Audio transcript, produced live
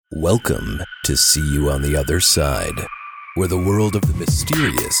Welcome to See You on the Other Side, where the world of the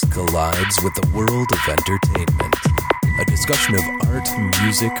mysterious collides with the world of entertainment. A discussion of art,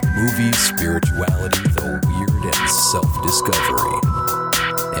 music, movies, spirituality, the weird, and self-discovery.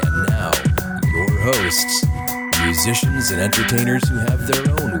 And now, your hosts, musicians and entertainers who have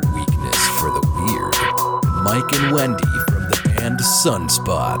their own weakness for the weird, Mike and Wendy from the band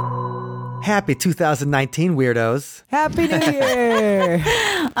Sunspot. Happy 2019, weirdos. Happy New Year.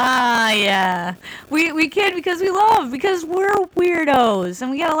 Yeah. We kid because we're weirdos, and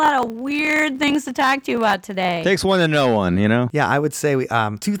we got a lot of weird things to talk to you about today. Takes one to know one, you know? Yeah, I would say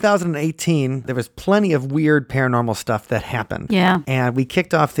 2018, there was plenty of weird paranormal stuff that happened. Yeah. And we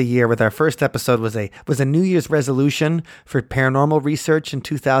kicked off the year with our first episode was a New Year's resolution for paranormal research in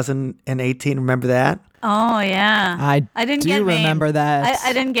 2018. Remember that? Oh, yeah. I didn't do get remember maimed. that.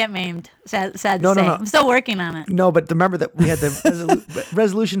 I didn't get maimed. Sad to say. No. I'm still working on it. No, but remember that we had the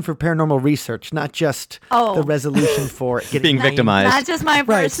resolution for paranormal research, not just the resolution for getting Being victimized. Not just my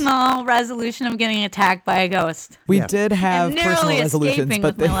personal resolution of getting attacked by a ghost. We did have and personal narrowly resolutions, escaping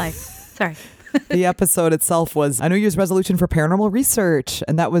but with my life. Sorry. the episode itself was a New Year's resolution for paranormal research,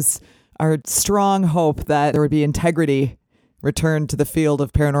 and that was our strong hope that there would be integrity returned to the field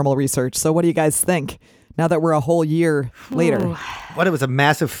of paranormal research. So what do you guys think? Now that we're a whole year later. What, it was a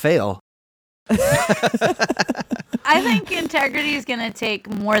massive fail. I think integrity is going to take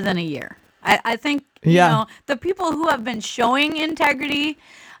more than a year. I think, the people who have been showing integrity,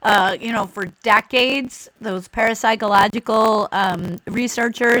 for decades, those parapsychological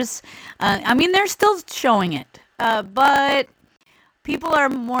researchers, they're still showing it. But people are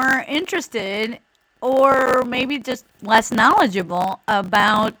more interested or maybe just less knowledgeable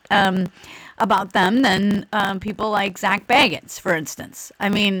about them than people like Zach Bagans, for instance. I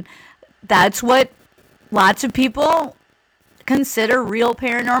mean, that's what lots of people consider real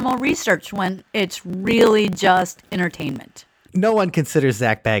paranormal research when it's really just entertainment. No one considers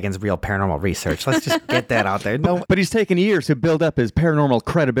Zach Bagans real paranormal research. Let's just get that out there. No, But he's taken years to build up his paranormal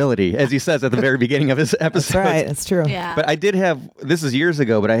credibility, as he says at the very beginning of his episode. That's right. That's true. Yeah. But I did this is years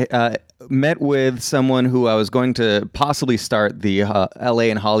ago, but I met with someone who I was going to possibly start the LA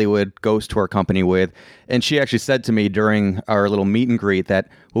and Hollywood ghost tour company with. And she actually said to me during our little meet and greet that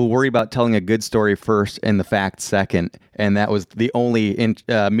we'll worry about telling a good story first and the facts second. And that was the only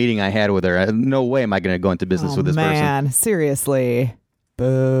meeting I had with her. No way am I going to go into business with this person. Man, seriously.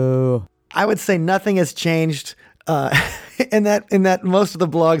 Boo. I would say nothing has changed. In that most of the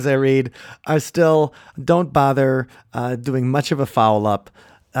blogs I read are still don't bother doing much of a follow up.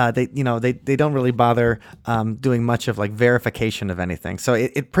 They don't really bother doing much of like verification of anything. So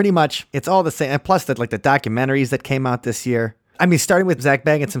it pretty much it's all the same. And plus the documentaries that came out this year. I mean, starting with Zach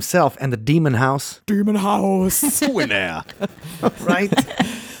Bagans himself and the Demon House. Demon House. Winner. Right?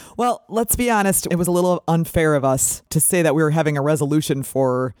 Well, let's be honest. It was a little unfair of us to say that we were having a resolution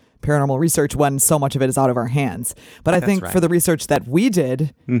for paranormal research when so much of it is out of our hands. But I think for the research that we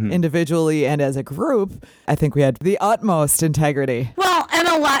did individually and as a group, I think we had the utmost integrity. Well, and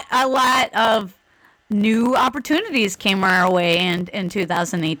a lot of new opportunities came our way in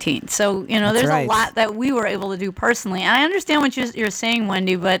 2018. So, there's a lot that we were able to do personally. And I understand what you're saying,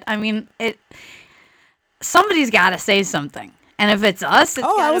 Wendy, but I mean, somebody's got to say something. And if it's us, it's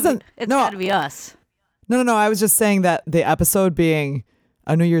got to be us. No. I was just saying that the episode being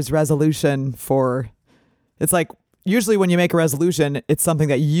a New Year's resolution it's like usually when you make a resolution, it's something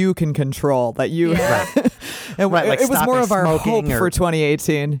that you can control, that you. Yeah. And it was more of our hope for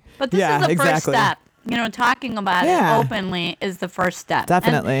 2018. But this is the first step. Talking about it openly is the first step.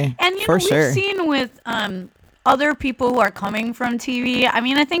 Definitely. And we've seen with other people who are coming from TV. I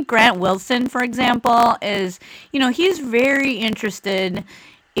mean, I think Grant Wilson, for example, is, he's very interested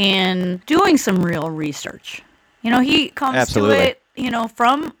in doing some real research. He comes to it,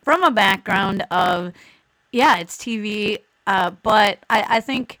 from a background of, it's TV, but I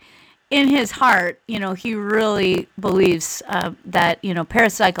think in his heart, he really believes that,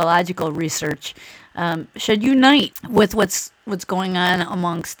 parapsychological research should unite with what's going on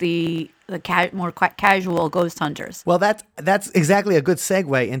amongst the more casual ghost hunters. Well, that's exactly a good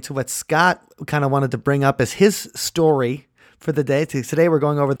segue into what Scott kind of wanted to bring up as his story for the day. Today we're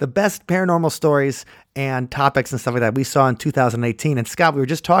going over the best paranormal stories and topics and stuff like that we saw in 2018. And Scott, we were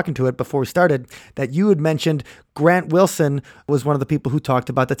just talking to it before we started that you had mentioned Grant Wilson was one of the people who talked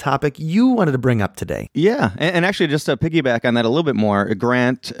about the topic you wanted to bring up today. Yeah, and actually, just to piggyback on that a little bit more,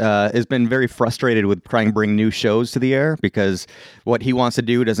 Grant has been very frustrated with trying to bring new shows to the air because what he wants to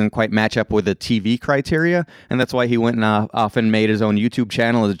do doesn't quite match up with the TV criteria, and that's why he went and off and made his own YouTube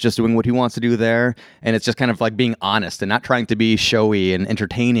channel. Is just doing what he wants to do there, and it's just kind of like being honest and not trying to be showy and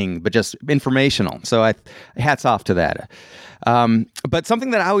entertaining, but just informational. So hats off to that. But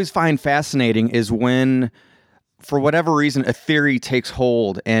something that I always find fascinating is when, for whatever reason, a theory takes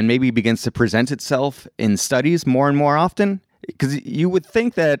hold and maybe begins to present itself in studies more and more often. Because you would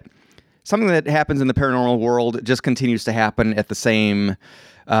think that something that happens in the paranormal world just continues to happen at the same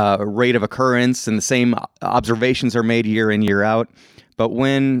rate of occurrence, and the same observations are made year in, year out. But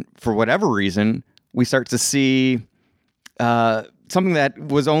when, for whatever reason, we start to see something that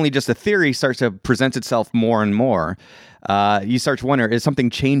was only just a theory starts to present itself more and more, you start to wonder, is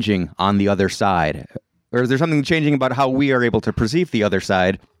something changing on the other side? Or is there something changing about how we are able to perceive the other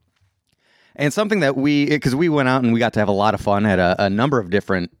side? And something that because we went out and we got to have a lot of fun at a number of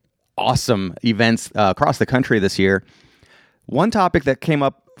different awesome events across the country this year. One topic that came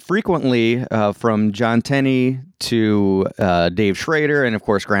up frequently from John Tenney to Dave Schrader and, of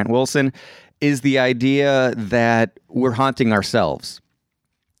course, Grant Wilson is the idea that we're haunting ourselves,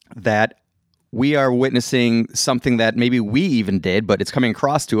 that we are witnessing something that maybe we even did, but it's coming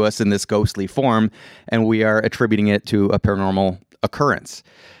across to us in this ghostly form, and we are attributing it to a paranormal occurrence.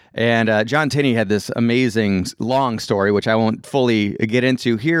 And John Tenney had this amazing long story, which I won't fully get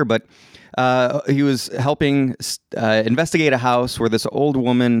into here, but he was helping investigate a house where this old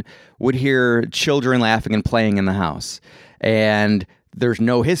woman would hear children laughing and playing in the house. And there's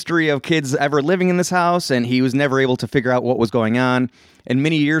no history of kids ever living in this house, and he was never able to figure out what was going on. And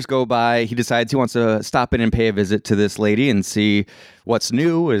many years go by, he decides he wants to stop in and pay a visit to this lady and see what's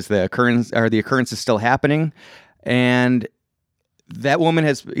new. Is the occurrence is still happening? And that woman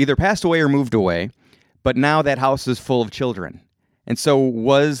has either passed away or moved away, but now that house is full of children. And so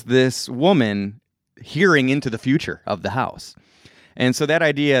was this woman hearing into the future of the house? And so that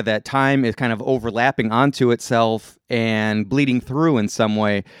idea that time is kind of overlapping onto itself and bleeding through in some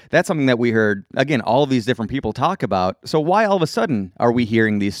way, that's something that we heard, again, all of these different people talk about. So why all of a sudden are we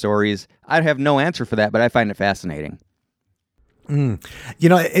hearing these stories? I have no answer for that, but I find it fascinating. You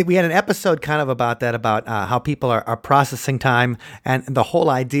know, we had an episode kind of about that, about how people are processing time, and the whole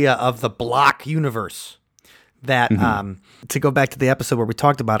idea of the block universe. That, to go back to the episode where we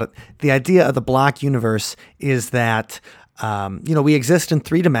talked about it, the idea of the block universe is that, we exist in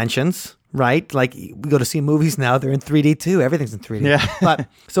 3 dimensions, right? Like, we go to see movies now, they're in 3D too. Everything's in 3D. Yeah. But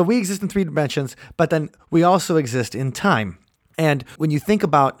so we exist in 3 dimensions, but then we also exist in time. And when you think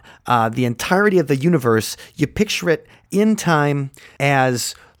about the entirety of the universe, you picture it in time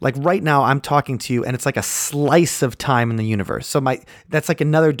as, like, right now I'm talking to you and it's like a slice of time in the universe. So that's like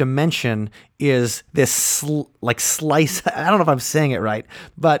another dimension is this slice. I don't know if I'm saying it right,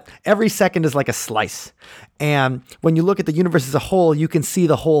 but every second is like a slice. And when you look at the universe as a whole, you can see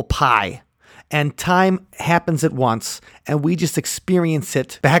the whole pie. And time happens at once, and we just experience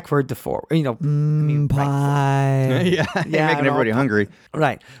it backward to forward. Pie. Yeah, making everybody hungry.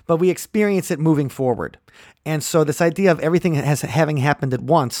 Right. But we experience it moving forward. And so this idea of everything having happened at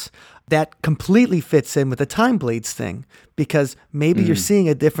once, that completely fits in with the time bleeds thing, because maybe you're seeing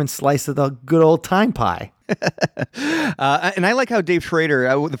a different slice of the good old time pie. And I like how Dave Schrader,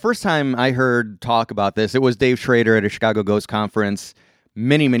 the first time I heard talk about this, it was Dave Schrader at a Chicago Ghost Conference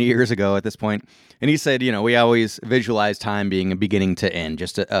many, many years ago at this point. And he said, we always visualize time being a beginning to end,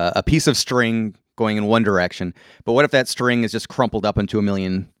 just a piece of string going in one direction. But what if that string is just crumpled up into a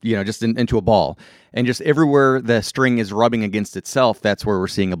million, just into a ball? And just everywhere the string is rubbing against itself, that's where we're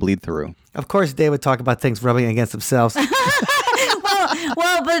seeing a bleed through. Of course, Dave would talk about things rubbing against themselves.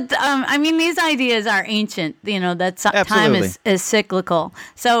 But these ideas are ancient. That time is cyclical.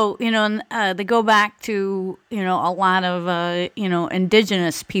 So they go back to a lot of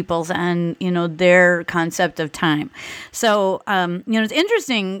indigenous peoples and their concept of time. So it's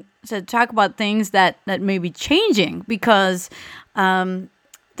interesting to talk about things that may be changing, because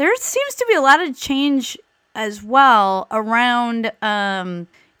there seems to be a lot of change as well around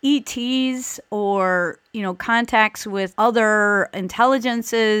ETs or contacts with other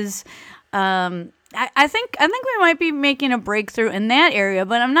intelligences. I think we might be making a breakthrough in that area,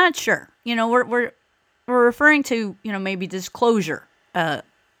 but I'm not sure. We're referring to maybe disclosure.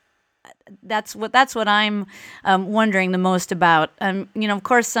 That's what I'm wondering the most about. Of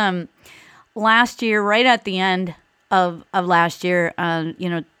course, last year, right at the end of last year,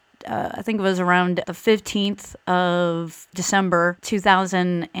 I think it was around the 15th of December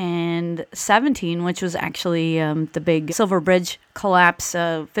 2017, which was actually the big Silver Bridge collapse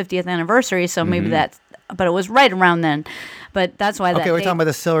 50th anniversary. So maybe but it was right around then. But that's why we're talking about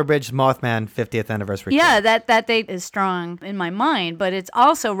the Silver Bridge Mothman 50th anniversary. Yeah, that date is strong in my mind. But it's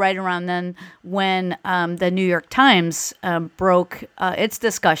also right around then when the New York Times broke its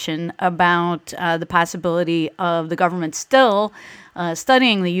discussion about the possibility of the government still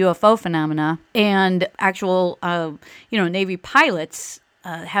studying the UFO phenomena and actual, Navy pilots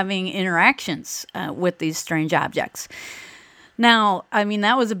having interactions with these strange objects. Now, I mean,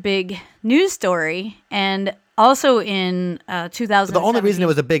 that was a big news story, and also in 2000. The only reason it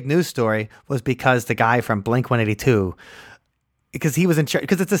was a big news story was because the guy from Blink-182, because he was in charge,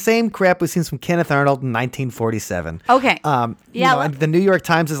 because it's the same crap we've seen from Kenneth Arnold in 1947. Okay. And the New York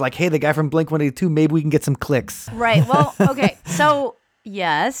Times is like, hey, the guy from Blink-182, maybe we can get some clicks. Right. Well, okay. So,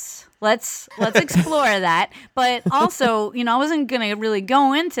 yes, let's explore that. But also, I wasn't going to really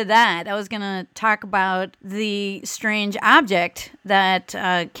go into that. I was going to talk about the strange object that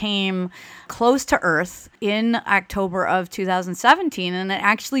came close to Earth in October of 2017. And it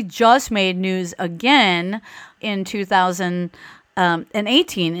actually just made news again in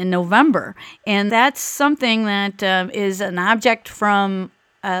 2018 in November. And that's something that is an object from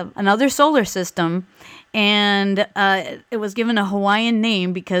another solar system. And it was given a Hawaiian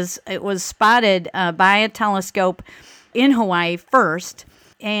name because it was spotted by a telescope in Hawaii first.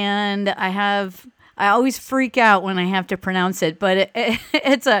 And I always freak out when I have to pronounce it, but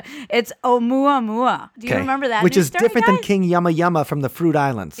it's Oumuamua. Do you remember that? Which is different guys? than King Yama Yama from the Fruit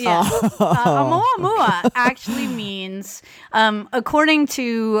Islands. Yeah. Oumuamua actually means, according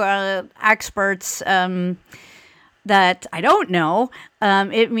to experts, that I don't know,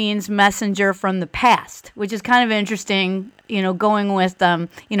 it means messenger from the past, which is kind of interesting, going with,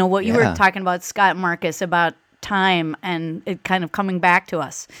 what you were talking about, Scott Marcus, about time and it kind of coming back to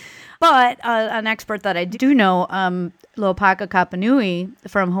us. But an expert that I do know, Lopaka Kapanui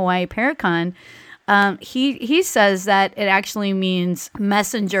from Hawaii Paracon, he says that it actually means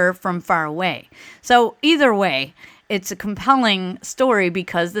messenger from far away. So either way, it's a compelling story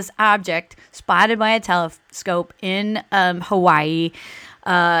because this object spotted by a telescope in Hawaii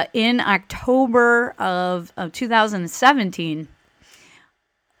in October of 2017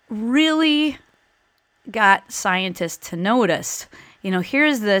 really got scientists to notice.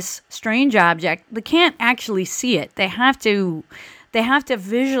 Here's this strange object. They can't actually see it. They have to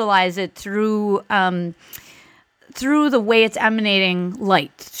visualize it through the way it's emanating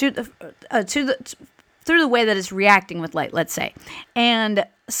light, through the way that it's reacting with light, let's say. And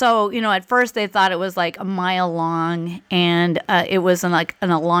so, at first they thought it was like a mile long and it was an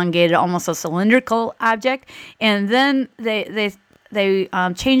elongated, almost a cylindrical object. And then they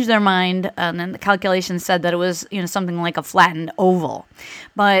changed their mind, and then the calculations said that it was, something like a flattened oval.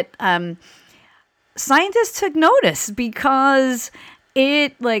 But scientists took notice because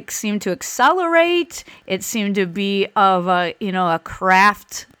it seemed to accelerate. It seemed to be of a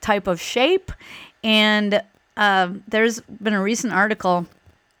craft type of shape. And there's been a recent article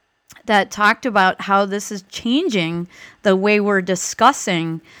that talked about how this is changing the way we're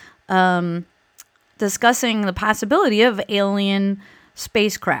discussing the possibility of alien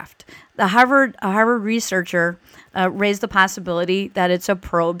spacecraft. A Harvard researcher raised the possibility that it's a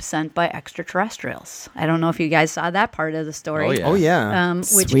probe sent by extraterrestrials. I don't know if you guys saw that part of the story. Oh yeah.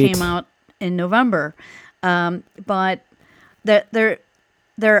 Which came out in November. But they're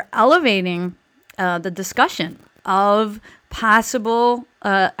elevating the discussion of possible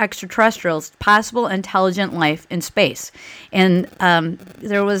extraterrestrials, possible intelligent life in space. And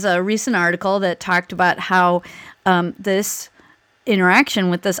there was a recent article that talked about how this interaction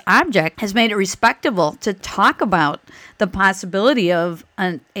with this object has made it respectable to talk about the possibility of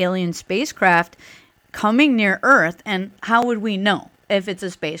an alien spacecraft coming near Earth, and how would we know if it's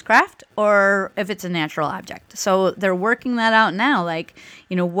a spacecraft or if it's a natural object. So they're working that out now,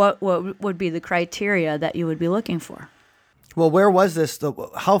 what would be the criteria that you would be looking for. Well, where was this?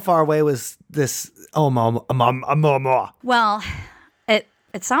 How far away was this? Well, it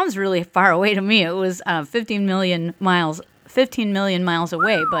sounds really far away to me. It was 15 million miles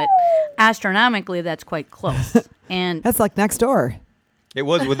away, but astronomically that's quite close. And that's like next door. It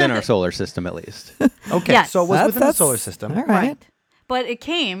was within our solar system, at least. Okay, yes. So it was within the solar system. All right. But it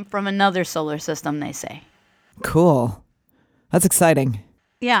came from another solar system, they say. Cool. That's exciting.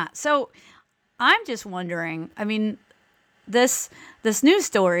 Yeah. So I'm just wondering, this news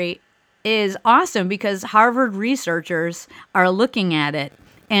story is awesome because Harvard researchers are looking at it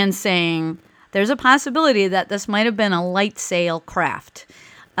and saying there's a possibility that this might have been a light sail craft.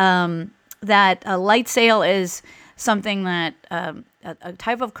 that a light sail is something that a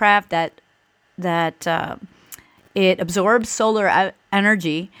type of craft that it absorbs solar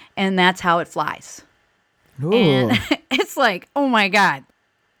energy, and that's how it flies. Ooh. And it's like, oh my God,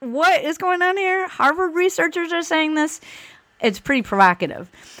 what is going on here? Harvard researchers are saying this. It's pretty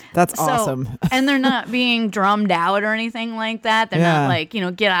provocative. That's awesome. And they're not being drummed out or anything like that. They're not like,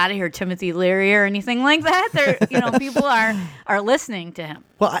 get out of here, Timothy Leary, or anything like that. They're, people are listening to him.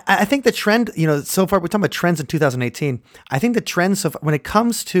 Well, I think the trend, so far, we're talking about trends in 2018. I think the trends of when it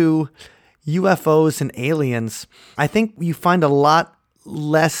comes to UFOs and aliens, I think you find a lot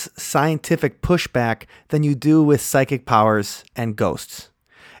less scientific pushback than you do with psychic powers and ghosts.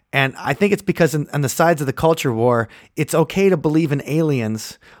 And I think it's because on the sides of the culture war, it's okay to believe in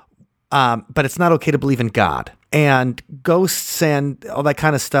aliens, but it's not okay to believe in God. And ghosts and all that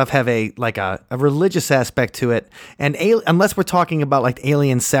kind of stuff have a religious aspect to it. And unless we're talking about like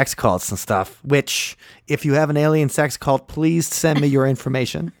alien sex cults and stuff, which if you have an alien sex cult, please send me your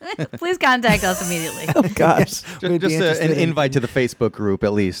information. Please contact us immediately. Oh gosh, just an invite to the Facebook group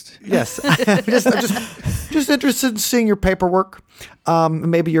at least. Yes, I'm just interested in seeing your paperwork.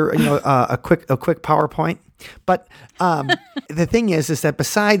 Maybe you're a quick PowerPoint. But the thing is that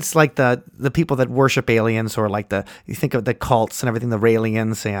besides like the people that worship aliens, or like you think of the cults and everything, the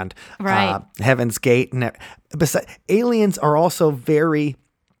Raelians and Heaven's Gate, and aliens are also very,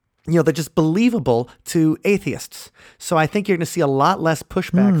 they're just believable to atheists. So I think you're going to see a lot less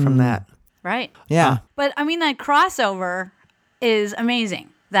pushback from that. Right. Yeah. But I mean, that crossover is amazing.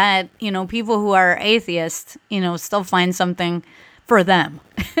 That, people who are atheists, still find something for them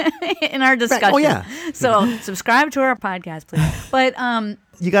in our discussion. Right. Oh, yeah. So subscribe to our podcast, please. But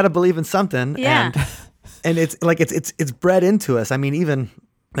you got to believe in something. Yeah. And it's like it's bred into us. I mean, even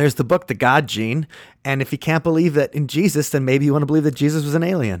there's the book, The God Gene. And if you can't believe that in Jesus, then maybe you want to believe that Jesus was an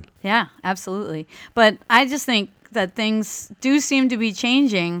alien. Yeah, absolutely. But I just think that things do seem to be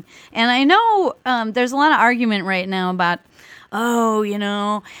changing. And I know there's a lot of argument right now about,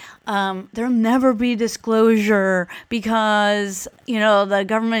 there'll never be disclosure because, the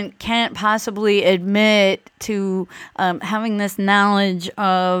government can't possibly admit to having this knowledge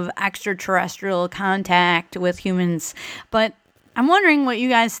of extraterrestrial contact with humans. But I'm wondering what you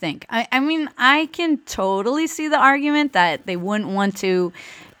guys think. I mean, I can totally see the argument that they wouldn't want to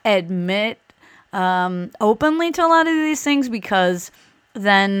admit openly to a lot of these things because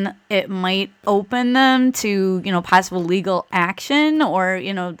then it might open them to, possible legal action or,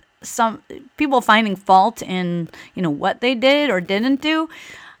 some people finding fault in, what they did or didn't do.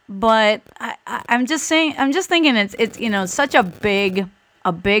 But I'm just thinking it's such a big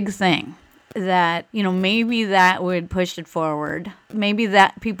thing that, maybe that would push it forward. Maybe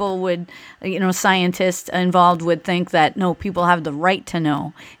that people would, scientists involved would think that, no, people have the right to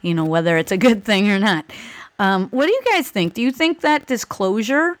know, whether it's a good thing or not. What do you guys think? Do you think that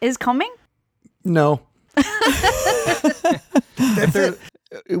disclosure is coming? No.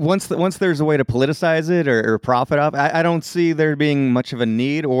 Once there's a way to politicize it or profit off, I don't see there being much of a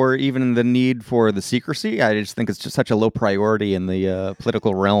need or even the need for the secrecy. I just think it's just such a low priority in the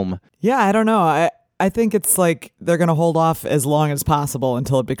political realm. Yeah, I don't know. I think it's like they're going to hold off as long as possible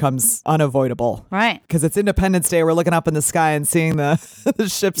until it becomes unavoidable. Right. Because it's Independence Day. We're looking up in the sky and seeing the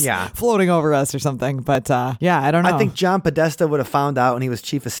ships floating over us or something. But I don't know. I think John Podesta would have found out when he was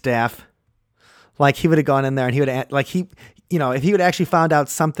chief of staff. Like he would have gone in there and he would have, like if he would actually found out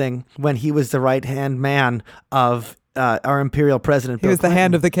something when he was the right-hand man of our imperial president. He was the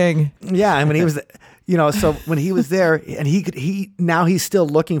hand of the king. Yeah, and when he was, so when he was there, and now he's still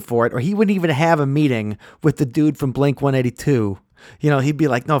looking for it, or he wouldn't even have a meeting with the dude from Blink 182. He'd be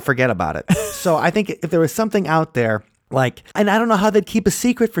like, no, forget about it. So I think if there was something out there, and I don't know how they'd keep a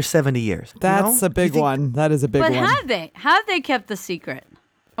secret for 70 years. That's a big one. That is a big one. But have they kept the secret?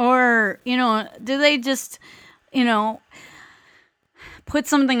 Or, do they just, put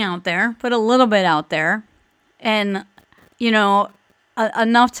something out there, put a little bit out there, and,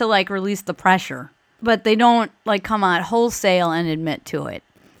 enough to, release the pressure. But they don't, come out wholesale and admit to it.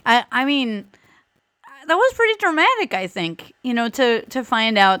 I mean, that was pretty dramatic, I think, to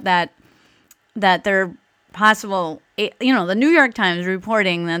find out that they're possible, the New York Times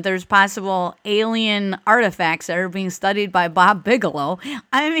reporting that there's possible alien artifacts that are being studied by Bob Bigelow.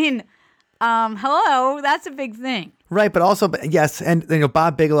 I mean, hello, that's a big thing. Right, but also, yes, and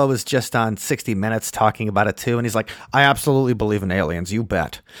Bob Bigelow was just on 60 Minutes talking about it too, and he's like, I absolutely believe in aliens, you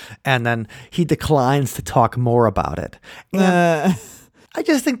bet. And then he declines to talk more about it. And I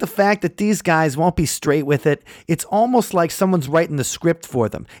just think the fact that these guys won't be straight with it, it's almost like someone's writing the script for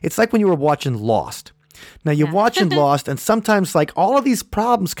them. It's like when you were watching Lost. Now, you're watching Lost, and sometimes, like, all of these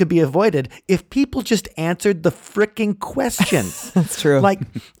problems could be avoided if people just answered the freaking questions. That's true. Like,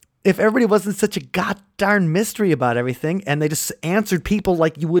 if everybody wasn't such a god-darn mystery about everything, and they just answered people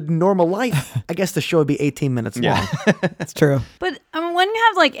like you would in normal life, I guess the show would be 18 minutes long. That's true. But when you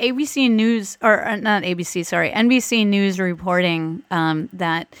have like ABC News, or not ABC, sorry, NBC News reporting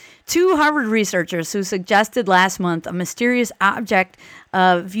that 2 Harvard researchers who suggested last month a mysterious object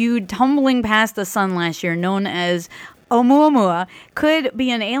viewed tumbling past the sun last year, known as Oumuamua, could be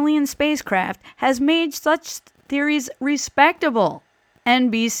an alien spacecraft, has made such theories respectable.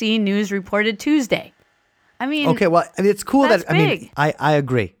 NBC News reported Tuesday. I mean, okay, well, it's cool that's that big. I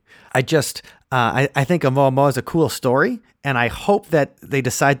agree. I just I think Oumuamua is a cool story, and I hope that they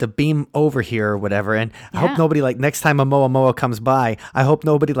decide to beam over here or whatever. And I hope nobody, like, next time Oumuamua comes by, I hope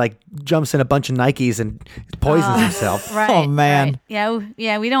nobody like jumps in a bunch of Nikes and poisons himself. Right. Oh, man. Right.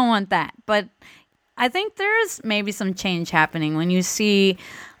 Yeah, we don't want that. But I think there's maybe some change happening when you see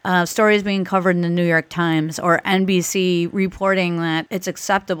stories being covered in the New York Times or NBC reporting that it's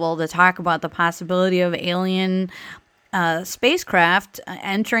acceptable to talk about the possibility of alien spacecraft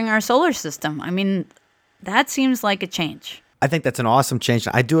entering our solar system. I mean, that seems like a change. I think that's an awesome change.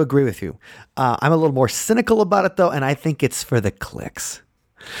 I do agree with you. I'm a little more cynical about it, though, and I think it's for the clicks,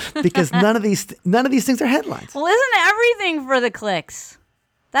 because none of these things are headlines. Well, isn't everything for the clicks?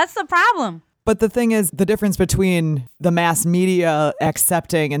 That's the problem. But the thing is, the difference between the mass media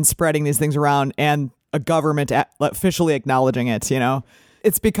accepting and spreading these things around and a government officially acknowledging it,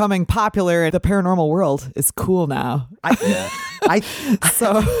 it's becoming popular. The paranormal world is cool now. I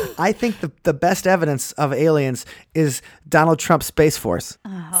think the best evidence of aliens is Donald Trump's Space Force.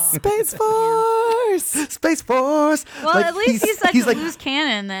 Oh. Space Force! Space Force! Well, at least he's such a loose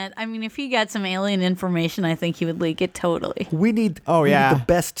cannon that, I mean, if he got some alien information, I think he would leak it totally. We need the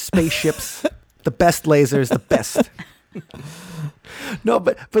best spaceships, the best lasers, the best. No,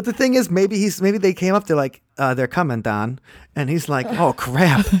 but the thing is, maybe they came up to like, they're coming, Don, and he's like, oh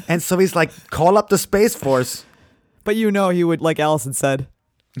crap, and so he's like, call up the Space Force. But he would, like Allison said,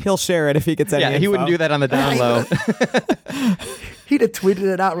 he'll share it if he gets any info. He wouldn't do that on the down low. He'd have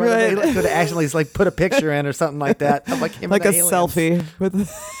tweeted it out right away. He could have actually like put a picture in or something like that, of like him like and a the aliens. selfie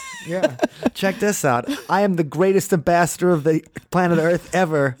with. Yeah, check this out. I am the greatest ambassador of the planet Earth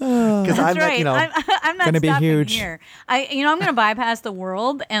ever. Because I'm right. I'm not gonna be stopping huge. here. I'm going to bypass the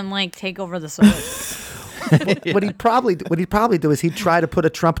world and like take over the source. What he'd probably do is he'd try to put a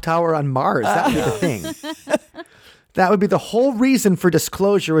Trump Tower on Mars. That would be the thing. That would be the whole reason for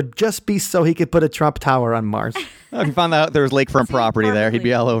disclosure, would just be so he could put a Trump Tower on Mars. If he found out there was lakefront property there, he'd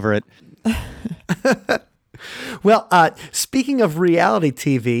be all over it. Well, speaking of reality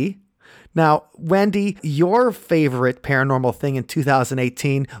TV, now, Wendy, your favorite paranormal thing in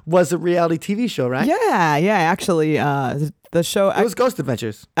 2018 was a reality TV show, right? Yeah, actually, the show. It was Ghost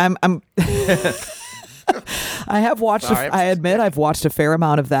Adventures. I have watched. I admit I've watched a fair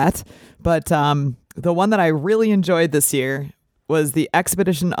amount of that, but the one that I really enjoyed this year was the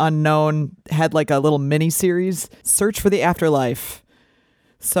Expedition Unknown. Had like a little mini series, Search for the Afterlife.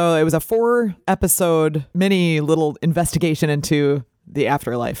 So it was a 4-episode mini little investigation into the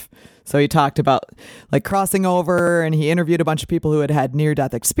afterlife. So he talked about like crossing over, and he interviewed a bunch of people who had had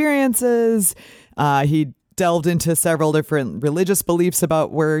near-death experiences. He delved into several different religious beliefs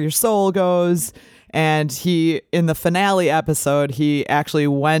about where your soul goes. And in the finale episode, he actually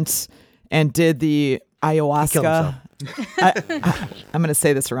went and did the ayahuasca. I'm going to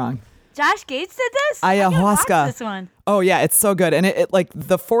say this wrong. Josh Gates did this? Ayahuasca. This one. Oh yeah, it's so good. And it like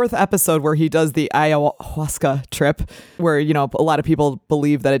the 4th episode where he does the ayahuasca trip, where, a lot of people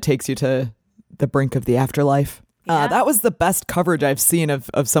believe that it takes you to the brink of the afterlife. Yeah. That was the best coverage I've seen of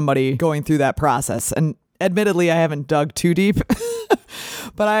somebody going through that process. And admittedly, I haven't dug too deep,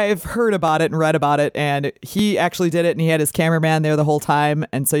 but I've heard about it and read about it. And he actually did it, and he had his cameraman there the whole time.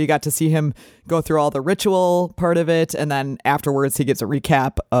 And so you got to see him go through all the ritual part of it. And then afterwards, he gives a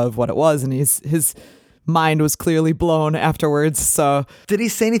recap of what it was. And his mind was clearly blown afterwards. So did he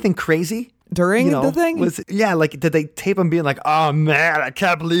say anything crazy during the thing? Like, did they tape him being like, oh man, I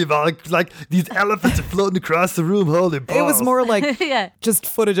can't believe these elephants are floating across the room, holy balls. It was more like just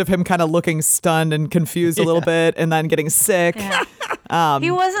footage of him kind of looking stunned and confused a little bit, and then getting sick. Yeah.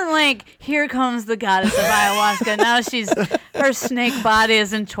 He wasn't like, here comes the goddess of ayahuasca. Now her snake body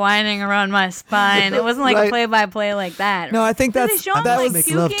is entwining around my spine. It wasn't like a play-by-play like that. No, I think that was make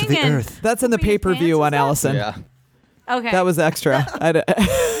love to the earth. That's in the pay-per-view on Allison. Yeah. Okay. That was extra.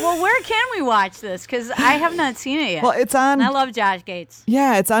 Well, where can we watch this? Because I have not seen it yet. Well, it's on. And I love Josh Gates.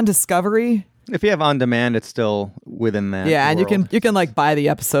 Yeah, it's on Discovery. If you have on demand, it's still within that. Yeah, and world. you can like buy the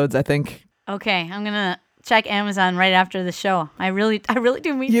episodes, I think. Okay, I'm gonna check Amazon right after the show. I really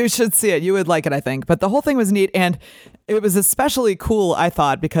do mean. You should see it. You would like it, I think. But the whole thing was neat, and it was especially cool, I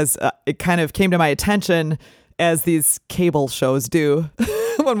thought, because it kind of came to my attention as these cable shows do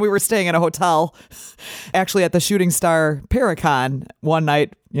when we were staying in a hotel. Actually, at the Shooting Star Paracon one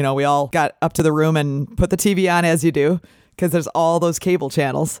night, we all got up to the room and put the TV on, as you do, because there's all those cable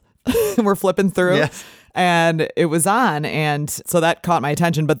channels. We're flipping through. Yes. And it was on, and so that caught my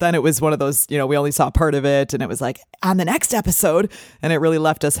attention. But then it was one of those, we only saw part of it, and it was like, on the next episode, and it really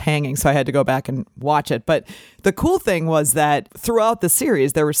left us hanging, so I had to go back and watch it. But the cool thing was that throughout the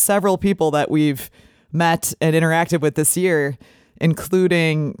series, there were several people that we've met and interacted with this year,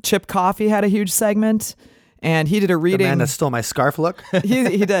 including Chip Coffey had a huge segment, and he did a reading. The man that stole my scarf look?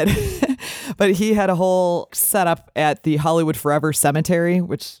 He did. But he had a whole setup at the Hollywood Forever Cemetery,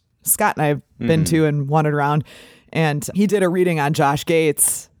 which Scott and I have been to and wandered around, and he did a reading on Josh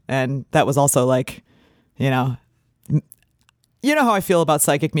Gates, and that was also like, you know how I feel about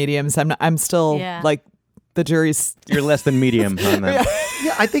psychic mediums. I'm still like the jury's. You're less than medium on that.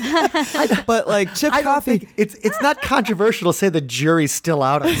 Yeah, I think. But like Chip Coffey, it's not controversial to say the jury's still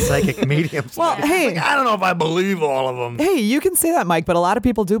out on psychic mediums. Well, hey, I don't know if I believe all of them. Hey, you can say that, Mike, but a lot of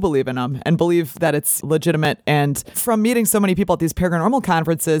people do believe in them and believe that it's legitimate. And from meeting so many people at these paranormal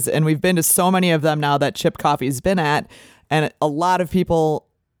conferences, and we've been to so many of them now that Chip Coffey's been at, and a lot of people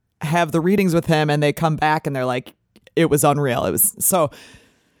have the readings with him, and they come back and they're like, it was unreal. It was so.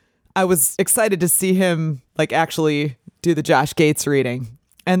 I was excited to see him like actually do the Josh Gates reading.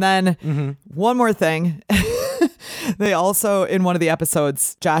 And then one more thing. They also, in one of the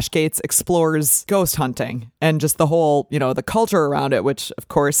episodes, Josh Gates explores ghost hunting and just the whole, the culture around it, which of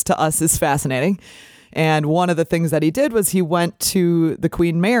course to us is fascinating. And one of the things that he did was he went to the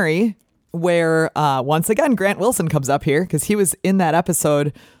Queen Mary, where once again, Grant Wilson comes up here because he was in that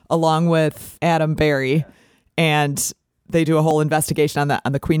episode along with Adam Barry. And they do a whole investigation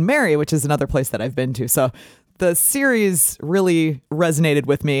on the Queen Mary, which is another place that I've been to. So the series really resonated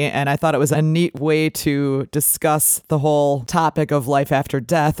with me, and I thought it was a neat way to discuss the whole topic of life after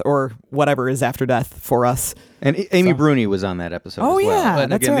death, or whatever is after death for us. And Amy Bruni was on that episode as well. Yeah,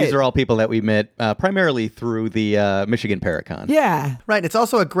 and that's again, right. These are all people that we met primarily through the Michigan Paracon. Yeah. Right. It's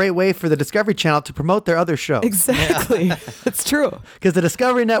also a great way for the Discovery Channel to promote their other shows. Exactly. It's true. Because the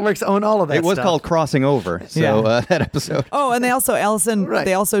Discovery Networks own all of that It was stuff. called Crossing Over, so that episode. Oh, and they also, Allison,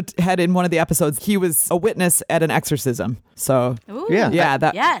 they also had in one of the episodes, he was a witness at an exorcism. So, Ooh. yeah,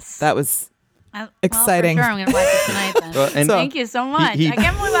 that was exciting. Well, for sure, I'm going to watch it tonight then. And thank you so much. I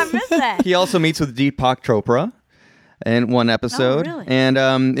can't believe I missed that. He also meets with Deepak Chopra in one episode. Oh, really? And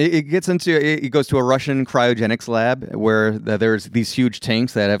it goes to a Russian cryogenics lab where there's these huge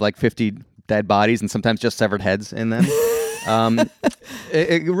tanks that have like 50 dead bodies and sometimes just severed heads in them.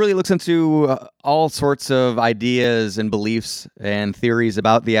 It really looks into all sorts of ideas and beliefs and theories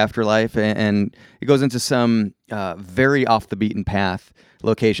about the afterlife, and it goes into some very off the beaten path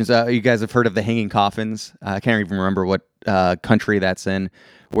locations. You guys have heard of the hanging coffins? I can't even remember what country that's in,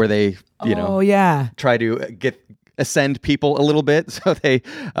 where they try to ascend people a little bit. So they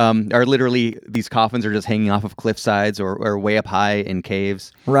are literally, these coffins are just hanging off of cliff sides or way up high in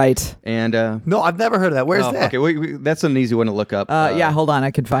caves. Right. And no, I've never heard of that. Where's that? Okay, that's an easy one to look up. Yeah, hold on. I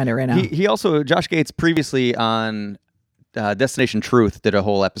can find it right now. He also, Josh Gates, previously on Destination Truth, did a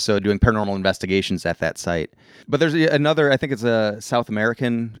whole episode doing paranormal investigations at that site. But there's another, I think it's a South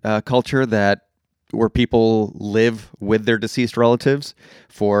American culture where people live with their deceased relatives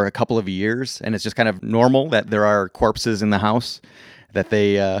for a couple of years, and it's just kind of normal that there are corpses in the house, that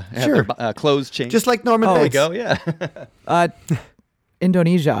they have their clothes changed. Just like Norman Bates. There we go, yeah.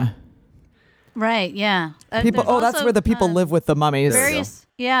 Indonesia. Right, yeah. People. There's That's also, where the people live with the mummies.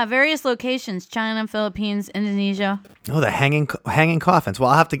 Various locations: China, Philippines, Indonesia. Oh, the hanging coffins. Well,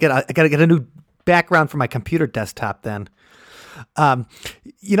 I got to get a new background for my computer desktop then.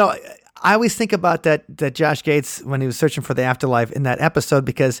 I always think about that Josh Gates when he was searching for the afterlife in that episode,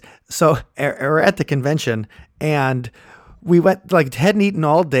 because we're at the convention and we went, like, hadn't eaten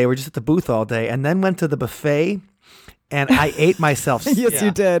all day. We're just at the booth all day, and then went to the buffet, and I ate myself. Yes, you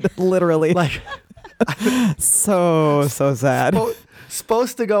did, literally. Like, so sad.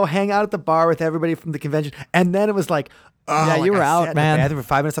 Supposed to go hang out at the bar with everybody from the convention, and then it was like, you were out, man. In the bathroom for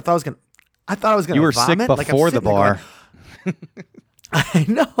 5 minutes. I thought I was gonna. You were vomit. sick before the bar. I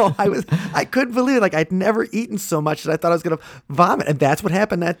know. I couldn't believe it. Like, I'd never eaten so much that I thought I was going to vomit. And that's what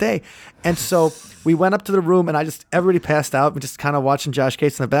happened that day. And so we went up to the room, and everybody passed out. We're just kind of watching Josh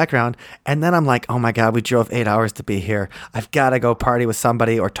Gates in the background. And then I'm like, oh my God, we drove 8 hours to be here. I've got to go party with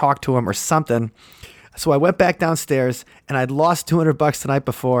somebody or talk to him or something. So I went back downstairs, and I'd lost $200 the night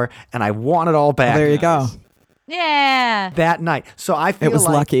before, and I won it all back. There you go. Yeah. That night. So I feel It was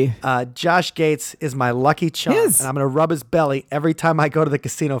lucky. Josh Gates is my lucky charm. He is. And I'm going to rub his belly every time I go to the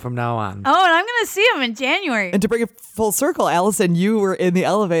casino from now on. Oh, and I'm going to see him in January. And to bring it full circle, Allison, you were in the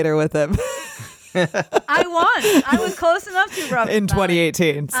elevator with him I won. I was close enough to rub in his belly.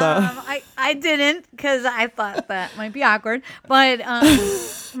 2018. So I didn't because I thought that might be awkward. But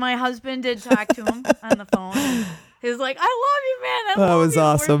my husband did talk to him on the phone. And he was like, "I love you, man. I love was you."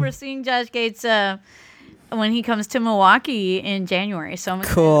 awesome. We're seeing Josh Gates when he comes to Milwaukee in January. So I'm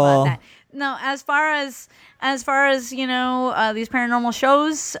excited Cool. about that. Now, as far as these paranormal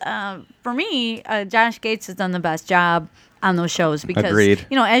shows, for me, Josh Gates has done the best job on those shows because Agreed.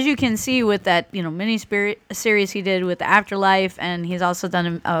 as you can see with that mini series he did with the Afterlife, and he's also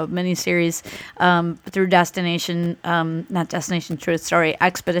done a mini series through not Destination Truth, sorry,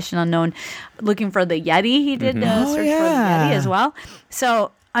 Expedition Unknown, looking for the Yeti. He did search for the Yeti as well.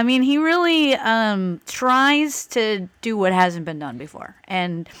 So I mean, he really tries to do what hasn't been done before,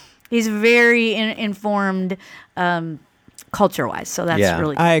 and he's very informed culture-wise. So that's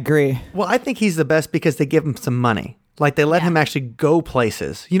really cool. I agree. Well, I think he's the best because they give him some money. Like, they let him actually go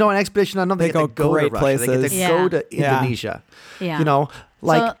places. On Expedition Unknown, they get to go great to Russia. places. They get to go to Yeah. Indonesia. Yeah.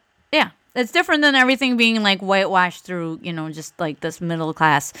 Like... It's different than everything being like whitewashed through, just like this middle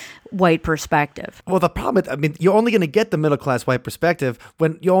class white perspective. Well, the problem is, you're only going to get the middle class white perspective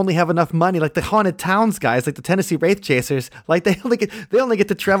when you only have enough money. Like the Haunted Towns guys, like the Tennessee Wraith Chasers, like they only get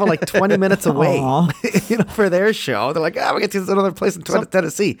to travel like 20 minutes away, for their show. They're like, we get to another place in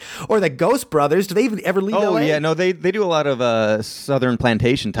Tennessee. Or the Ghost Brothers, do they even ever leave LA? Oh yeah, no, they do a lot of Southern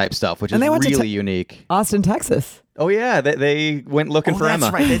plantation type stuff, which is really unique. Austin, Texas. Oh yeah, they went looking for Emma.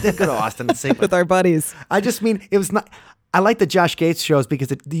 That's right. They did go to Austin and see With our buddies. I just mean, it was not. I like the Josh Gates shows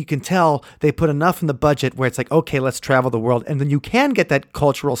because you can tell they put enough in the budget where it's like, okay, let's travel the world. And then you can get that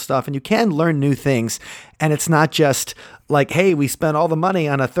cultural stuff and you can learn new things. And it's not just like, hey, we spent all the money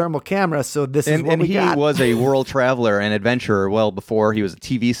on a thermal camera, so this is what we got. And he was a world traveler and adventurer well before he was a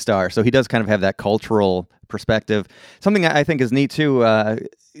TV star. So he does kind of have that cultural perspective. Something I think is neat too,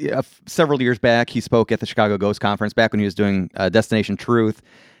 several years back, he spoke at the Chicago Ghost Conference back when he was doing Destination Truth.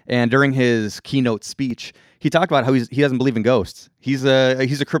 And during his keynote speech, he talked about how he doesn't believe in ghosts. He's a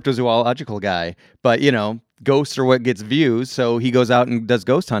cryptozoological guy, but ghosts are what gets views. So he goes out and does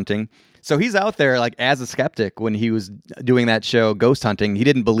ghost hunting. So he's out there like as a skeptic when he was doing that show, Ghost Hunting. He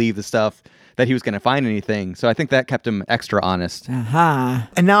didn't believe the stuff that he was going to find anything. So I think that kept him extra honest. Uh-huh.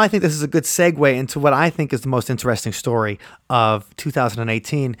 And now I think this is a good segue into what I think is the most interesting story of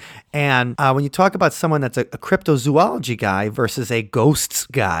 2018. And when you talk about someone that's a cryptozoology guy versus a ghosts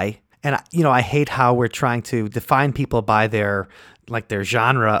guy, and I hate how we're trying to define people by their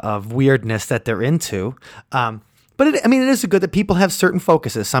genre of weirdness that they're into. But it is good that people have certain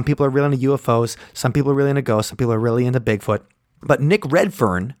focuses. Some people are really into UFOs. Some people are really into ghosts. Some people are really into Bigfoot. But Nick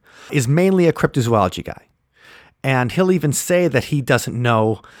Redfern is mainly a cryptozoology guy. And he'll even say that he doesn't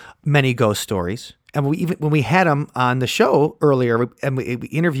know many ghost stories. And when we had him on the show earlier and we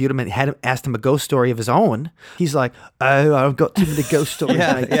interviewed him and asked him a ghost story of his own, he's like, "Oh, I've got too many ghost stories."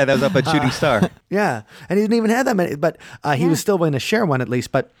 Yeah, that was up at Shooting Star. Yeah, and he didn't even have that many, but he was still willing to share one at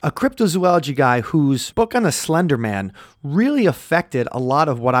least. But a cryptozoology guy whose book on the Slender Man really affected a lot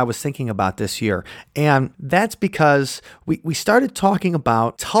of what I was thinking about this year. And that's because we started talking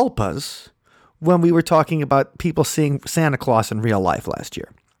about tulpas when we were talking about people seeing Santa Claus in real life last year.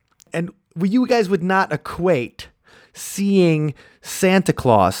 And you guys would not equate seeing Santa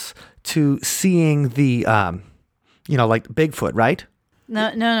Claus to seeing the, like Bigfoot, right?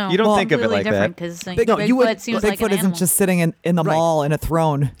 No. You don't think of it completely like that. Because Bigfoot seems like an Bigfoot isn't animal. just sitting in the mall in a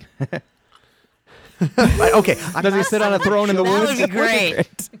throne. Okay. Does he sit on a throne in the That woods? would be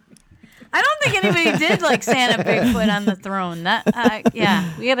great. I don't think anybody did like Santa Bigfoot on the throne. That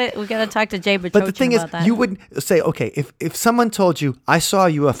we gotta talk to Jay Bachochin But the thing is, about that. you wouldn't say, okay, if someone told you, I saw a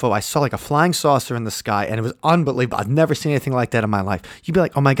UFO, I saw like a flying saucer in the sky, and it was unbelievable. I've never seen anything like that in my life. You'd be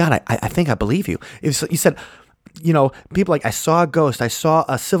like, oh my God, I think I believe you. If you said, people like, I saw a ghost, I saw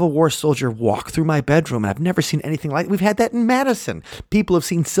a Civil War soldier walk through my bedroom, and I've never seen anything like it. We've had that in Madison. People have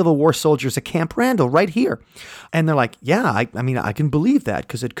seen Civil War soldiers at Camp Randall right here. And they're like, yeah, I can believe that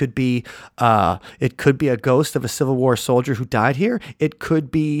because it could be a ghost of a Civil War soldier who died here. It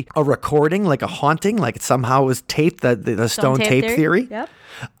could be a recording, like a haunting, like it somehow was taped, the stone tape theory. Yep.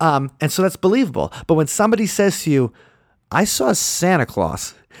 And so that's believable. But when somebody says to you, I saw Santa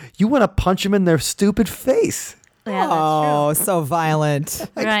Claus, you want to punch him in their stupid face. Yeah, Oh, so violent.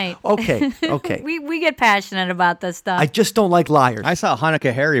 right. Okay. We get passionate about this stuff. I just don't like liars. I saw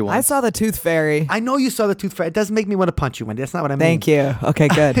Hanukkah Harry once. I saw the Tooth Fairy. I know you saw the Tooth Fairy. It doesn't make me want to punch you, Wendy. That's not what I mean. Thank you. Okay,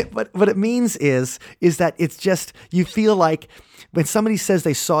 good. But what it means is that it's just, you feel like when somebody says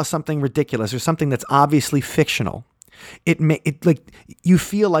they saw something ridiculous or something that's obviously fictional, it like you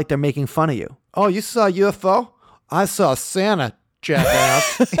feel like they're making fun of you. Oh, you saw a UFO? I saw Santa,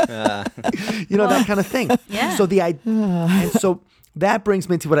 jackass. That kind of thing. Yeah. So and so that brings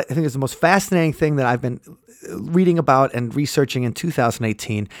me to what I think is the most fascinating thing that I've been reading about and researching in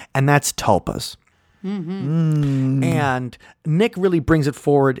 2018, and that's tulpas. Mm-hmm. And Nick really brings it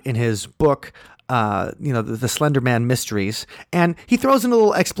forward in his book, the Slender Man Mysteries, and he throws in a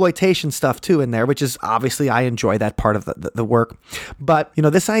little exploitation stuff too in there, which is obviously I enjoy that part of the work. But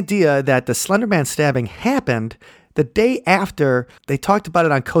this idea that the Slender Man stabbing happened the day after they talked about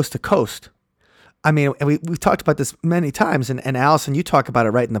it on Coast to Coast. I mean, we've talked about this many times, and Allison, you talk about it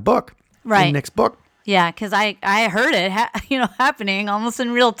right in the book, right? In Nick's book. Yeah, because I heard it, happening almost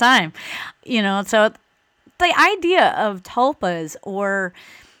in real time. So the idea of tulpas or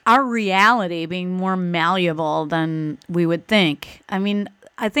our reality being more malleable than we would think. I mean,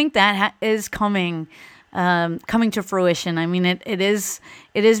 I think that is coming to fruition. I mean, it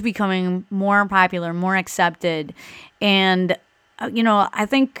is becoming more popular, more accepted, and I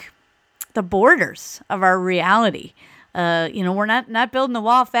think the borders of our reality. We're not building the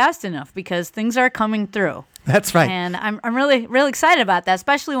wall fast enough because things are coming through. That's right. And I'm really, really excited about that,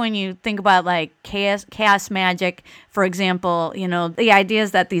 especially when you think about like chaos magic, for example, the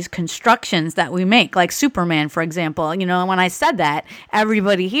ideas that these constructions that we make, like Superman, for example, when I said that,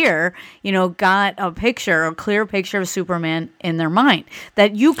 everybody here, got a clear picture of Superman in their mind,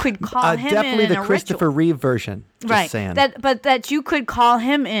 that you could call him definitely in the Christopher Reeve version. Right. Saying. But that you could call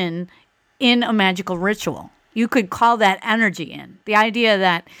him in a magical ritual. You could call that energy in. The idea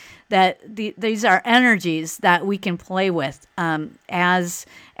that these are energies that we can play with as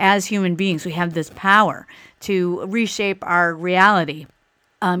human beings. We have this power to reshape our reality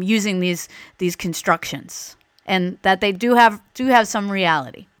using these constructions, and that they do have some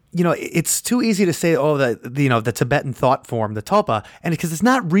reality. It's too easy to say, the Tibetan thought form, the tulpa, and because it's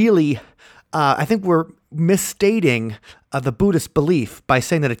not really. I think we're misstating the Buddhist belief by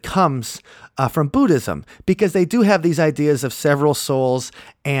saying that it comes from Buddhism, because they do have these ideas of several souls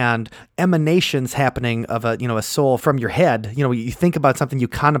and emanations happening of a soul from your head. You think about something, you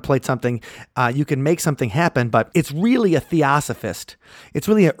contemplate something, you can make something happen, but it's really a theosophist. It's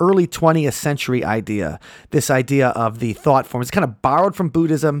really an early 20th century idea, this idea of the thought form. It's kind of borrowed from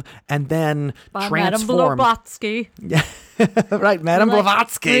Buddhism and then transformed. Madame Blavatsky. Yeah, right, Madame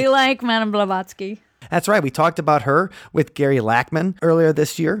Blavatsky. We like Madame Blavatsky. That's right. We talked about her with Gary Lackman earlier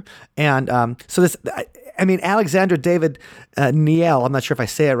this year. And Alexandra David Neal, I'm not sure if I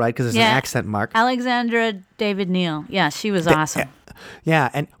say it right because there's an accent mark. Alexandra David Neal. Yeah, she was awesome. Yeah,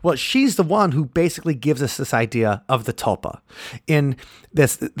 and she's the one who basically gives us this idea of the tulpa. In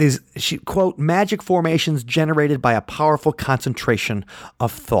she quote, magic formations generated by a powerful concentration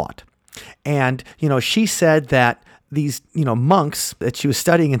of thought. And, she said that these, monks that she was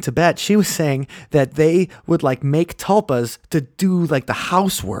studying in Tibet, she was saying that they would make tulpas to do the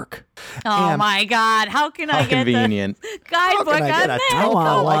housework. Oh my God. How can I get convenient. the guidebook on that? Come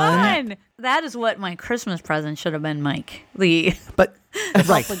on. That is what my Christmas present should have been, Mike. But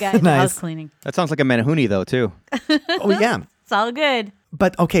right. The guide to house cleaning. That sounds like a Manahuni though, too. Oh yeah. It's all good.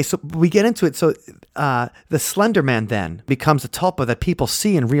 But okay, so we get into it. So the Slender Man then becomes a tulpa that people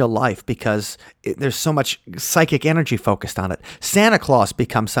see in real life because there's so much psychic energy focused on it. Santa Claus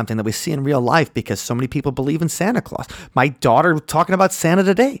becomes something that we see in real life because so many people believe in Santa Claus. My daughter was talking about Santa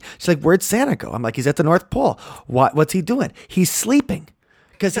today. She's like, "Where'd Santa go?" I'm like, "He's at the North Pole." What's he doing? He's sleeping.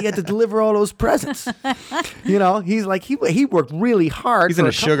 Because he had to deliver all those presents. He's like, he worked really hard. He's in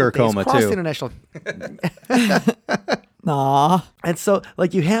a sugar coma, too. International. Aw. And so,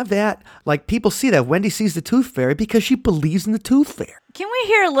 you have that, people see that. Wendy sees the Tooth Fairy because she believes in the Tooth Fairy. Can we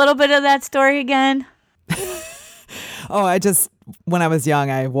hear a little bit of that story again? When I was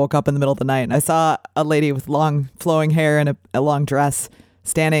young, I woke up in the middle of the night and I saw a lady with long flowing hair and a long dress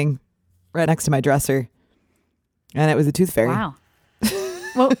standing right next to my dresser. And it was a Tooth Fairy. Wow.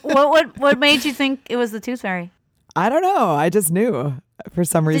 What made you think it was the Tooth Fairy? I don't know. I just knew for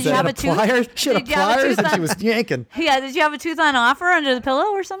some reason. Did you have a tooth? She had pliers and she was yanking. Yeah, did you have a tooth on offer under the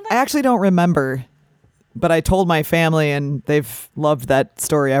pillow or something? I actually don't remember, but I told my family and they've loved that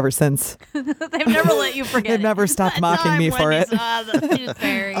story ever since. They've never let you forget. They've never stopped mocking me for it. The Tooth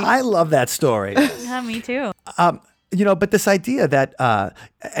Fairy. I love that story. Yeah, me too. But this idea that,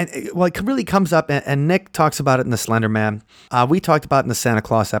 it really comes up, and Nick talks about it in the Slender Man. We talked about it in the Santa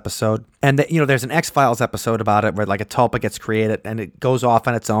Claus episode, and that, there's an X-Files episode about it where like a tulpa gets created and it goes off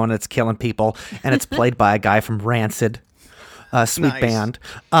on its own and it's killing people, and it's played by a guy from Rancid. Sweet band.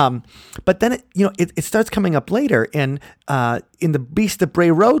 But then it starts coming up later in the Beast of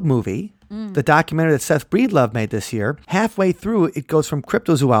Bray Road movie, the documentary that Seth Breedlove made this year. Halfway through, it goes from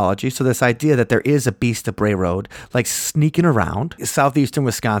cryptozoology, so this idea that there is a Beast of Bray Road, like sneaking around southeastern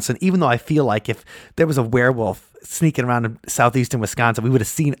Wisconsin, even though I feel like if there was a werewolf sneaking around in southeastern Wisconsin, we would have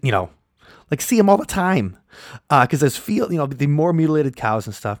seen, see him all the time, because there's the more mutilated cows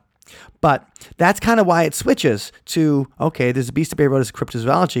and stuff. But that's kind of why it switches to, okay, there's a Beast of Bray Road as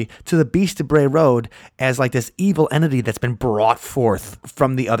cryptozoology, to the Beast of Bray Road as like this evil entity that's been brought forth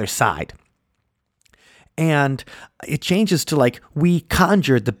from the other side. And it changes to like, we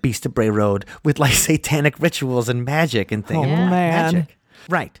conjured the Beast of Bray Road with like satanic rituals and magic and things. Oh, man. Magic.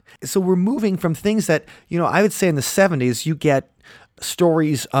 Right. So we're moving from things that, I would say in the 70s, you get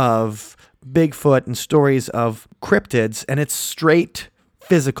stories of Bigfoot and stories of cryptids, and it's straight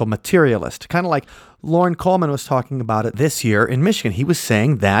physical materialist, kind of like Lauren Coleman was talking about it this year in Michigan. He was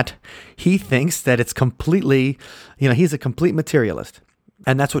saying that he thinks that it's completely, he's a complete materialist.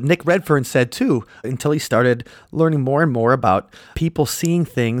 And that's what Nick Redfern said too, until he started learning more and more about people seeing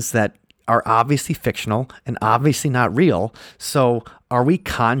things that are obviously fictional and obviously not real. So are we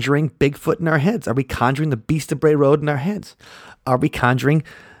conjuring Bigfoot in our heads? Are we conjuring the Beast of Bray Road in our heads? Are we conjuring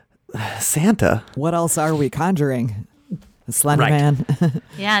Santa? What else are we conjuring? The Slender Right. Man.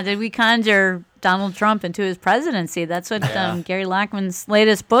 Yeah, did we conjure Donald Trump into his presidency? That's what Gary Lockman's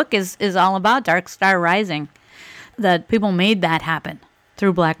latest book is all about, Dark Star Rising. That people made that happen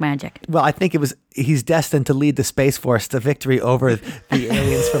through black magic. Well, I think he's destined to lead the Space Force to victory over the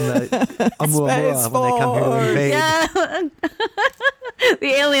aliens from the Oumuamua when they come here to invade. Yeah. The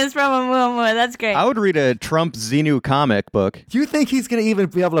aliens from Oumuamua. That's great. I would read a Trump Xenu comic book. Do you think he's going to even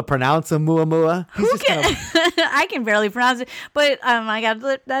be able to pronounce Oumuamua? I can barely pronounce it, but I got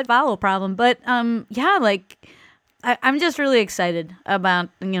that vowel problem. But I'm just really excited about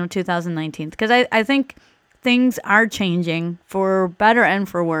 2019 because I think things are changing for better and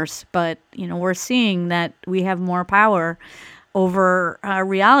for worse. But we're seeing that we have more power over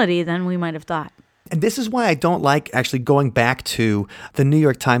reality than we might have thought. And this is why I don't like actually going back to the New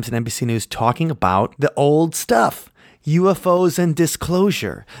York Times and NBC News talking about the old stuff. UFOs and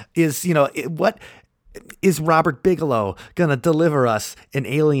disclosure what is Robert Bigelow going to deliver us an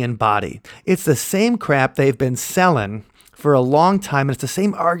alien body? It's the same crap they've been selling for a long time, and it's the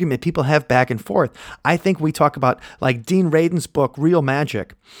same argument people have back and forth. I think we talk about like Dean Radin's book, Real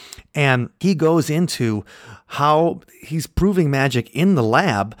Magic, and he goes into how he's proving magic in the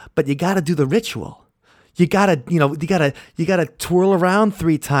lab, but you got to do the ritual. You gotta twirl around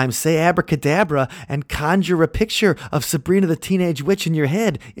 3 times, say abracadabra, and conjure a picture of Sabrina the Teenage Witch in your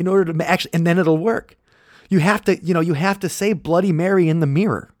head in order to actually, and then it'll work. You have to say Bloody Mary in the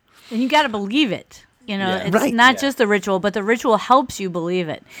mirror, and you got to believe it. It's not just the ritual, but the ritual helps you believe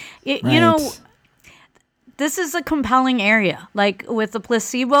it. This is a compelling area, like with the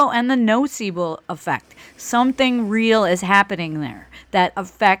placebo and the nocebo effect. Something real is happening there that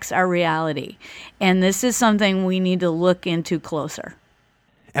affects our reality. And this is something we need to look into closer.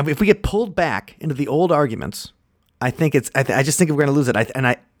 And if we get pulled back into the old arguments, I just think we're going to lose it.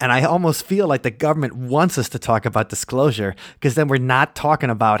 I almost feel like the government wants us to talk about disclosure, because then we're not talking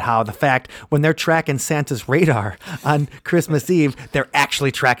about how the fact when they're tracking Santa's radar on Christmas Eve, they're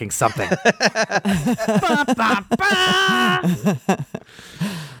actually tracking something.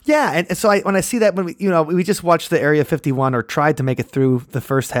 Yeah, and so when I see that, when we just watched the Area 51, or tried to make it through the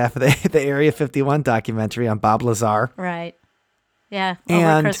first half of the Area 51 documentary on Bob Lazar. Right. Yeah.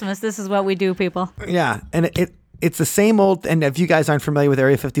 Over Christmas, this is what we do, people. Yeah, and it's the same old, and if you guys aren't familiar with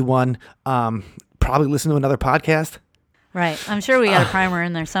Area 51, probably listen to another podcast. Right. I'm sure we got a primer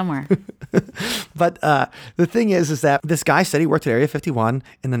in there somewhere. But the thing is that this guy said he worked at Area 51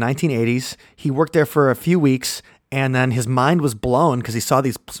 in the 1980s. He worked there for a few weeks, and then his mind was blown because he saw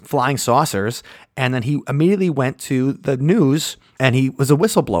these flying saucers, and then he immediately went to the news, and he was a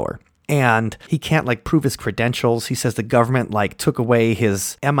whistleblower. And he can't prove his credentials. He says the government took away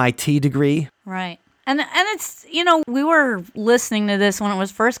his MIT degree. Right. And it's, we were listening to this when it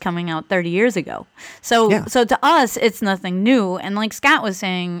was first coming out 30 years ago. So to us, it's nothing new. And like Scott was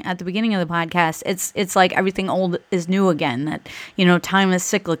saying at the beginning of the podcast, it's like everything old is new again. That, time is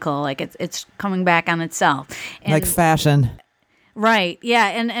cyclical. It's coming back on itself. And, like fashion. Right. Yeah.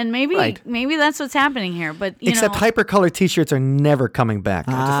 And maybe that's what's happening here. But except hypercolor T-shirts are never coming back.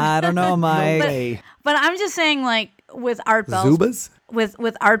 I don't know, Mike. But I'm just saying, with Art Bell's Zubas?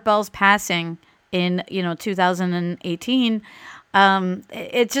 with Art Bell's passing in 2018,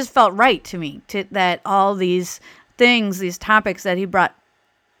 it just felt right to me that all these things, these topics that he brought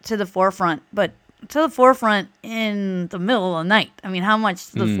to the forefront, but to the forefront in the middle of the night. I mean, how much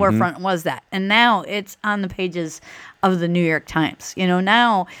to the forefront was that? And now it's on the pages of the New York Times.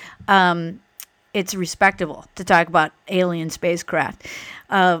 Now it's respectable to talk about alien spacecraft.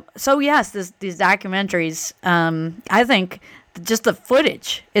 So yes, these documentaries, I think just the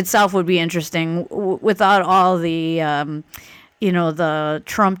footage itself would be interesting without all the, the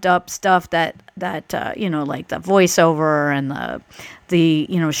trumped up stuff that like the voiceover and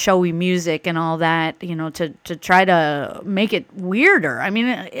the showy music and all that, to try to make it weirder. I mean,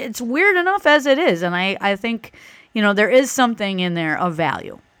 it's weird enough as it is. And I think, there is something in there of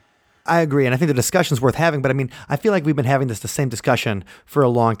value. I agree, and I think the discussion's worth having, but I mean, I feel like we've been having the same discussion for a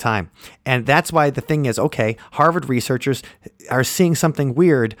long time. And that's why the thing is, okay, Harvard researchers are seeing something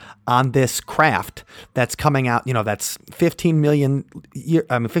weird on this craft that's coming out, that's 15 million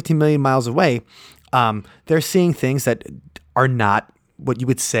miles away. They're seeing things that are not what you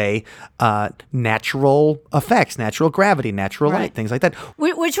would say natural effects, natural gravity, natural light, things like that.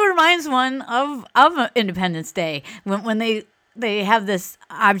 Which reminds one of Independence Day, when they have this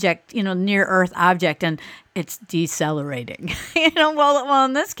object, near Earth object, and it's decelerating. Well,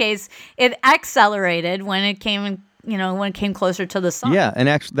 in this case, it accelerated when it came, when it came closer to the sun. Yeah, and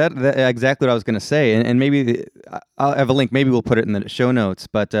actually, that exactly what I was going to say. And maybe I'll have a link. Maybe we'll put it in the show notes.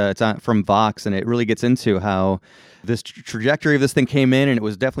 But it's from Vox, and it really gets into how this trajectory of this thing came in, and it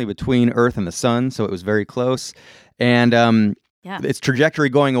was definitely between Earth and the sun, so it was very close. And its trajectory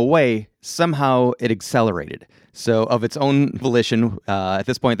going away, somehow it accelerated. So of its own volition, at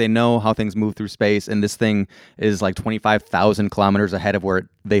this point, they know how things move through space, and this thing is like 25,000 kilometers ahead of where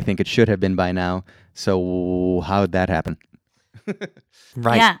they think it should have been by now. So how did that happen?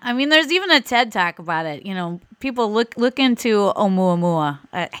 Right. Yeah, I mean, there's even a TED Talk about it. People look into Oumuamua.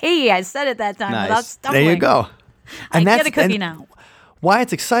 Hey, I said it that time without stumbling. There you go. And I get a cookie now. Why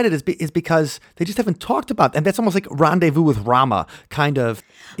it's excited is because they just haven't talked about, and that's almost like Rendezvous with Rama, kind of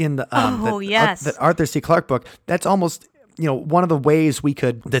in the that Arthur C. Clarke book. That's almost one of the ways we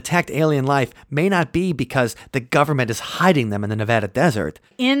could detect alien life may not be because the government is hiding them in the Nevada desert.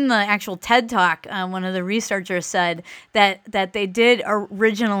 In the actual TED Talk, one of the researchers said that they did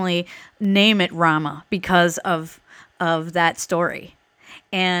originally name it Rama because of that story.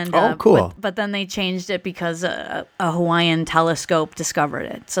 And cool. But then they changed it because a Hawaiian telescope discovered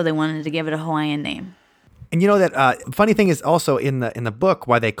it, so they wanted to give it a Hawaiian name. And that funny thing is also in the book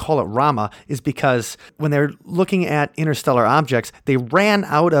why they call it Rama is because when they're looking at interstellar objects, they ran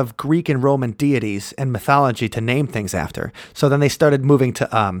out of Greek and Roman deities and mythology to name things after. So then they started moving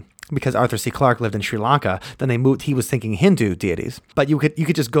to because Arthur C. Clarke lived in Sri Lanka, then they moved. He was thinking Hindu deities, but you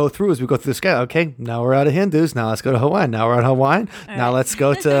could just go through as we go through the scale. Okay, now we're out of Hindus. Now let's go to Hawaiian. Now we're on Hawaiian. Now let's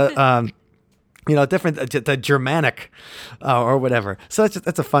go to different the Germanic or whatever. So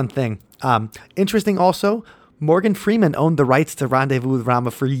that's a fun thing. Interesting also. Morgan Freeman owned the rights to Rendezvous with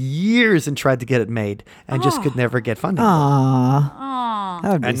Rama for years and tried to get it made and just could never get funding. Aww.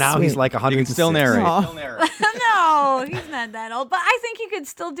 And now he's like 100. You can still narrate. No, he's not that old, but I think he could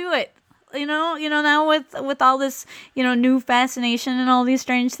still do it. Now with all this, new fascination and all these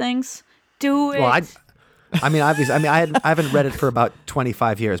strange things, do it. Well, obviously, I haven't read it for about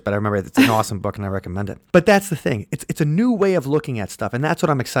 25 years, but I remember it's an awesome book and I recommend it. But that's the thing. It's a new way of looking at stuff, and that's what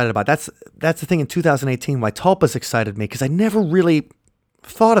I'm excited about. That's the thing in 2018 why Tulpas excited me, because I never really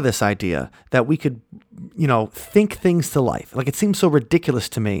thought of this idea that we could, think things to life. Like, it seems so ridiculous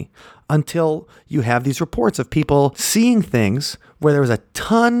to me until you have these reports of people seeing things where there was a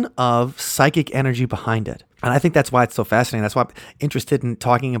ton of psychic energy behind it. And I think that's why it's so fascinating. That's why I'm interested in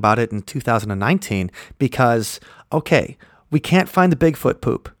talking about it in 2019, because, okay, we can't find the Bigfoot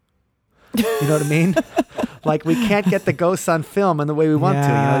poop. You know what I mean? Like, we can't get the ghosts on film in the way we want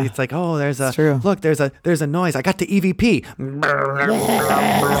to. It's like, oh, there's a noise. I got the EVP.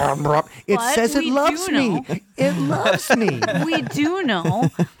 It says it loves me. It loves me. We do know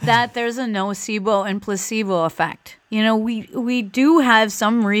that there's a nocebo and placebo effect. We do have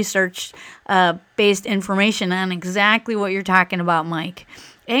some research based information on exactly what you're talking about, Mike.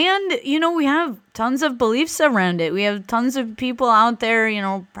 And, we have tons of beliefs around it. We have tons of people out there,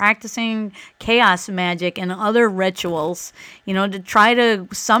 practicing chaos magic and other rituals, to try to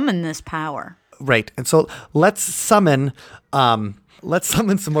summon this power. Right. And so let's summon some more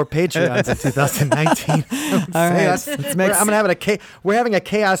Patreons in 2019. All right. We're having a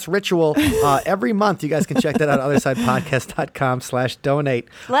chaos ritual every month. You guys can check that out at OthersidePodcast.com/donate.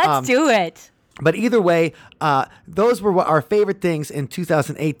 Let's do it. But either way, those were our favorite things in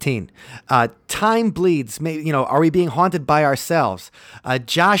 2018. Time Bleeds. Are we being haunted by ourselves?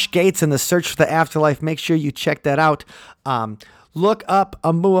 Josh Gates and the Search for the Afterlife. Make sure you check that out. Look up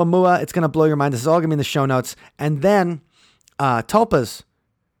Oumuamua. It's going to blow your mind. This is all going to be in the show notes. And then Tulpas.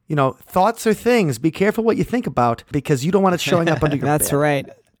 Thoughts are things. Be careful what you think about because you don't want it showing up under your That's bed. right.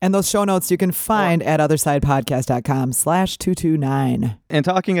 And those show notes you can find at othersidepodcast.com/229. And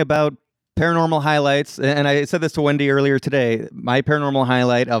talking about paranormal highlights, and I said this to Wendy earlier today, my paranormal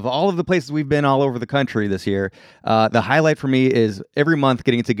highlight of all of the places we've been all over the country this year, the highlight for me is every month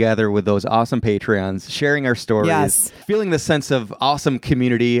getting together with those awesome Patreons, sharing our stories, feeling the sense of awesome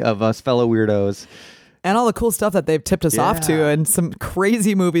community of us fellow weirdos. And all the cool stuff that they've tipped us off to, and some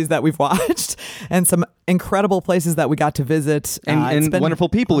crazy movies that we've watched, and some incredible places that we got to visit. And wonderful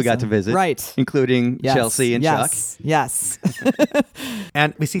people we got to visit. Right. Including Chelsea and Chuck. Yes.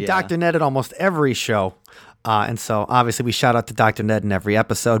 And we see Dr. Ned at almost every show. And so obviously we shout out to Dr. Ned in every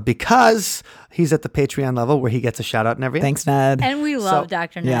episode because he's at the Patreon level where he gets a shout out in every Thanks, Ned. And we love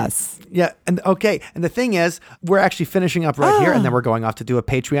Dr. Ned. Yes. Yeah. And okay. And the thing is, we're actually finishing up right here, and then we're going off to do a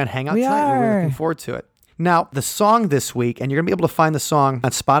Patreon hangout tonight. We're looking forward to it. Now, the song this week, and you're going to be able to find the song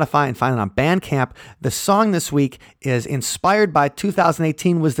on Spotify and find it on Bandcamp. The song this week is inspired by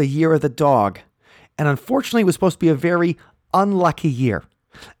 2018 was the year of the dog. And unfortunately, it was supposed to be a very unlucky year.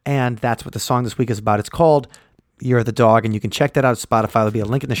 And that's what the song this week is about. It's called Year of the Dog, and you can check that out at Spotify. There'll be a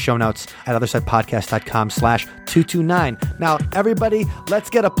link in the show notes at othersidepodcast.com/229. Now, everybody,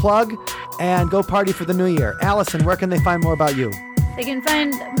 let's get a plug and go party for the new year. Allison, where can they find more about you? They can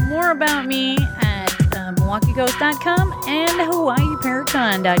find more about me at MilwaukeeGhost.com and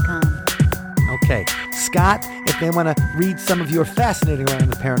HawaiiParacon.com. Okay. Scott, if they want to read some of your fascinating writing in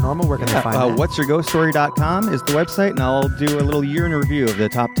the paranormal, where can they find that? Whatsyourghoststory.com is the website, and I'll do a little year in review of the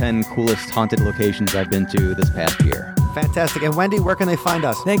top 10 coolest haunted locations I've been to this past year. Fantastic. And Wendy, where can they find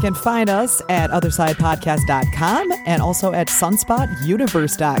us? They can find us at othersidepodcast.com and also at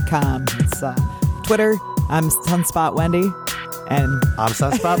sunspotuniverse.com. It's Twitter. I'm Sunspot Wendy. And I'm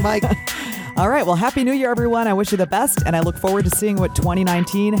Sunspot Mike. All right. Well, Happy New Year, everyone. I wish you the best, and I look forward to seeing what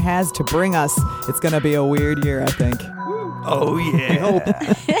 2019 has to bring us. It's going to be a weird year, I think. Oh, yeah. I hope.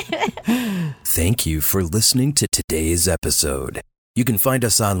 Thank you for listening to today's episode. You can find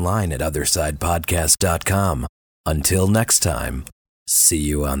us online at othersidepodcast.com. Until next time, see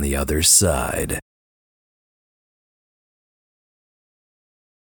you on the other side.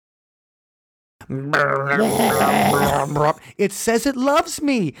 It says it loves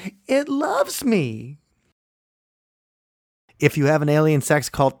me. It loves me. If you have an alien sex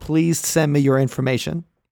cult, please send me your information.